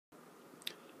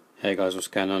Hey guys, what's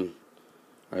going on?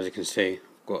 As you can see,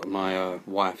 I've got my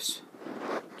wife's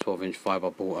 12-inch fibre I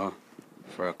bought her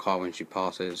for her car when she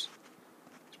passes.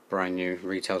 It's brand new,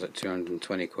 retails at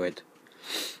 220 quid,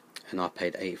 and I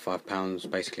paid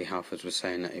 £85. Basically, halfords was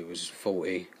saying that it was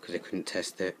 40 because they couldn't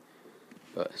test it,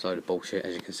 but it's a load of bullshit.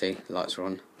 As you can see, the lights are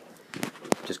on.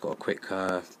 Just got a quick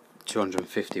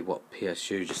 250 watt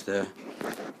PSU just there.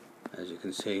 As you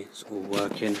can see, it's all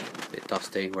working. A bit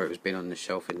dusty where it was been on the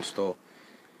shelf in the store.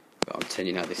 But I'm telling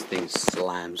you now, this thing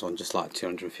slams on just like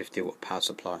 250 watt power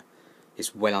supply.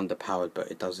 It's well underpowered,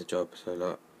 but it does the job. So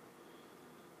look,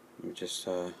 let me just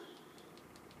turn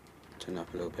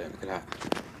up a little bit. Look at that.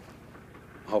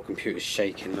 The whole computer's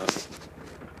shaking. Look,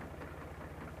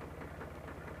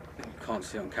 you can't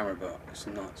see it on camera, but it's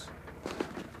nuts.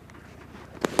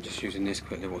 I'm just using this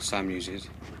quickly, what Sam uses.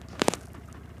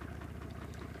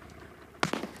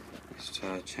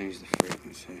 Let's change the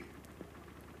frequency.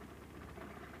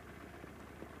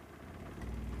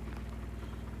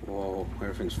 Whoa,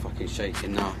 everything's fucking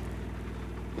shaking now.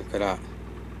 Look at that.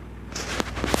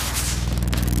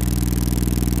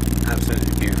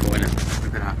 Absolutely beautiful, isn't it?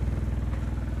 Look at that.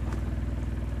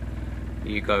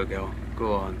 Here you go, girl.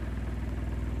 Go on.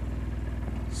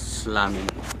 Slamming.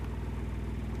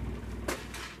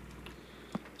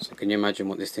 So can you imagine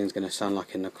what this thing's going to sound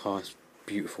like in the car? It's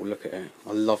beautiful, look at it.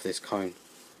 I love this cone.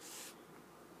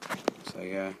 So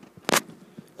yeah.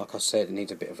 Like I said, it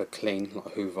needs a bit of a clean, like a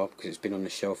hoover, because it's been on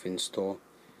the shelf in store.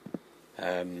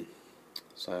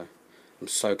 So I'm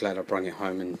so glad I brought it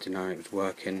home and it was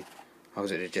working. I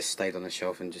was it had just stayed on the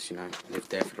shelf and just lived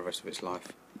there for the rest of its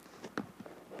life.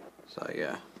 So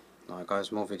yeah, alright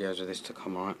guys, more videos of this to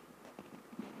come, alright.